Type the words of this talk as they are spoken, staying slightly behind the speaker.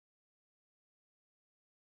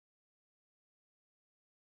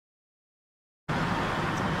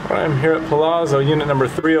I'm here at Palazzo, unit number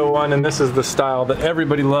 301, and this is the style that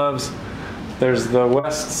everybody loves. There's the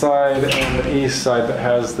west side and the east side that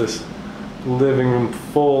has this living room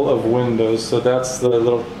full of windows. So that's the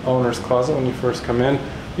little owner's closet when you first come in.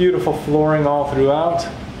 Beautiful flooring all throughout,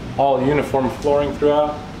 all uniform flooring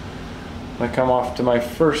throughout. When I come off to my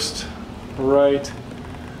first right,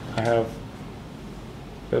 I have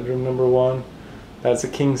bedroom number 1. That's a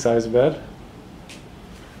king size bed.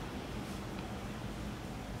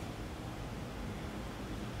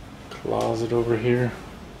 Closet over here.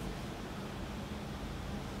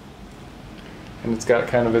 And it's got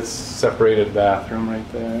kind of its separated bathroom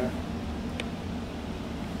right there.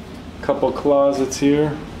 Couple closets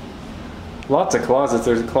here. Lots of closets.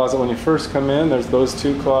 There's a closet when you first come in. There's those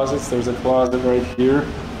 2 closets. There's a closet right here.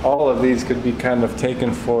 All of these could be kind of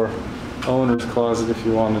taken for owner's closet if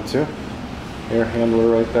you wanted to. Air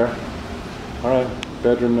handler right there. Alright,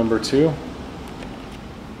 bedroom number 2.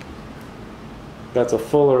 That's a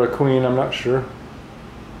full or a queen, I'm not sure.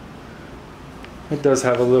 It does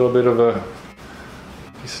have a little bit of a,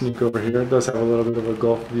 if you sneak over here, it does have a little bit of a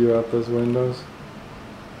Gulf view out those windows.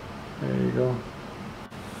 There you go.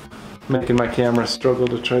 Making my camera struggle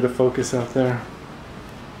to try to focus out there.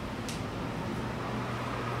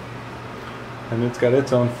 And it's got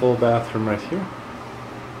its own full bathroom right here.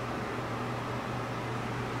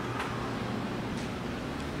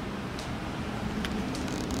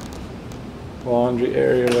 Laundry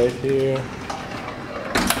area right here.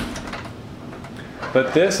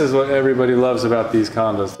 But this is what everybody loves about these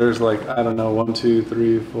condos. There's like, I don't know, 1, 2,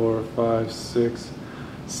 3, 4, 5, 6,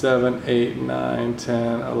 7, 8, 9,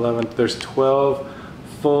 10, 11. There's 12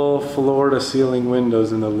 full floor to ceiling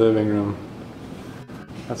windows in the living room.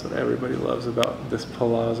 That's what everybody loves about this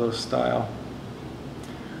Palazzo style.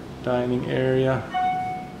 Dining area.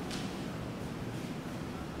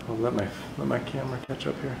 I'll let my camera catch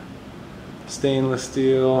up here. Stainless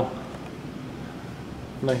steel.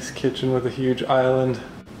 Nice kitchen with a huge island.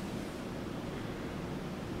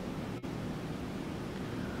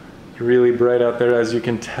 Really bright out there, as you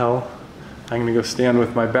can tell. I'm gonna go stand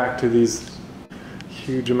with my back to these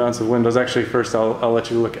huge amounts of windows. Actually, first I'll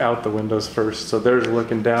let you look out the windows first. So there's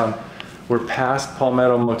looking down. We're past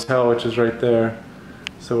Palmetto Motel, which is right there.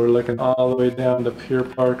 So we're looking all the way down to Pier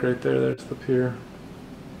Park right there. There's the pier.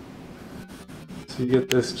 So you get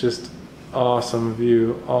this just awesome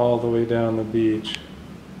view all the way down the beach.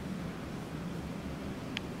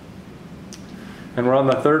 And we're on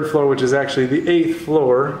the 3rd floor, which is actually the 8th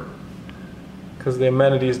floor, because the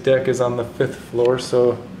amenities deck is on the 5th floor.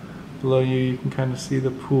 So below you can kind of see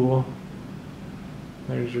the pool.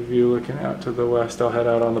 There's your view looking out to the west. I'll head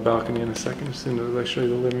out on the balcony in a second as soon as I show you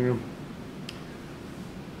the living room.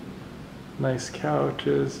 Nice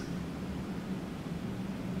couches.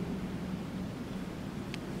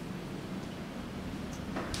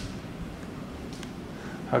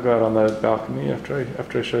 I'll go out on the balcony after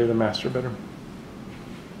I show you the master bedroom.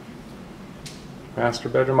 Master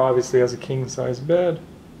bedroom obviously has a king size bed.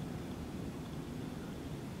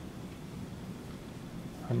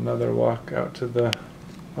 Another walk out to the,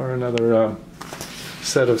 or another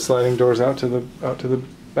set of sliding doors out to the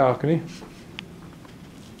balcony.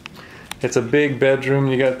 It's a big bedroom.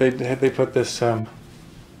 You got they put this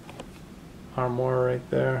armoire right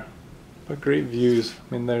there, but great views.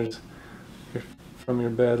 I mean, there's from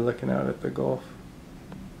your bed looking out at the Gulf.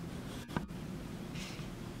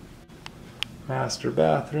 Master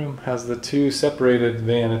bathroom has the 2 separated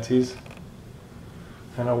vanities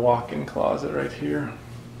and a walk-in closet right here.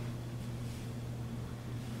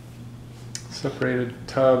 Separated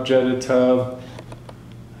tub, jetted tub,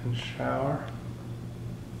 and shower.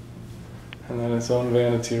 And then its own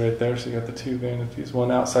vanity right there. So you got the 2 vanities,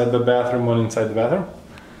 one outside the bathroom, one inside the bathroom.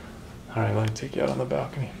 All right, let me take you out on the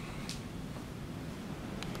balcony.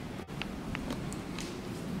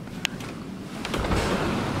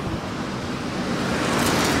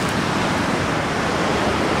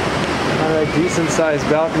 Decent sized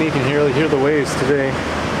balcony. You can really hear the waves today.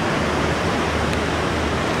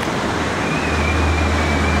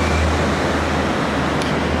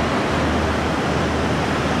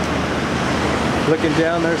 Looking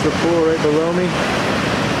down, there's the pool right below me.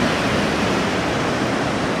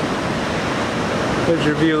 There's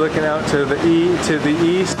your view looking out to the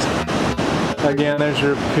east. Again, there's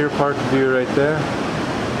your Pier Park view right there.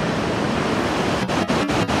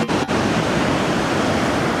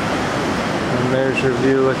 There's your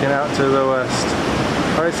view looking out to the west.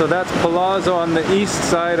 Alright, so that's Palazzo on the east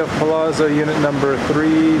side of Palazzo, unit number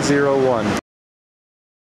 301.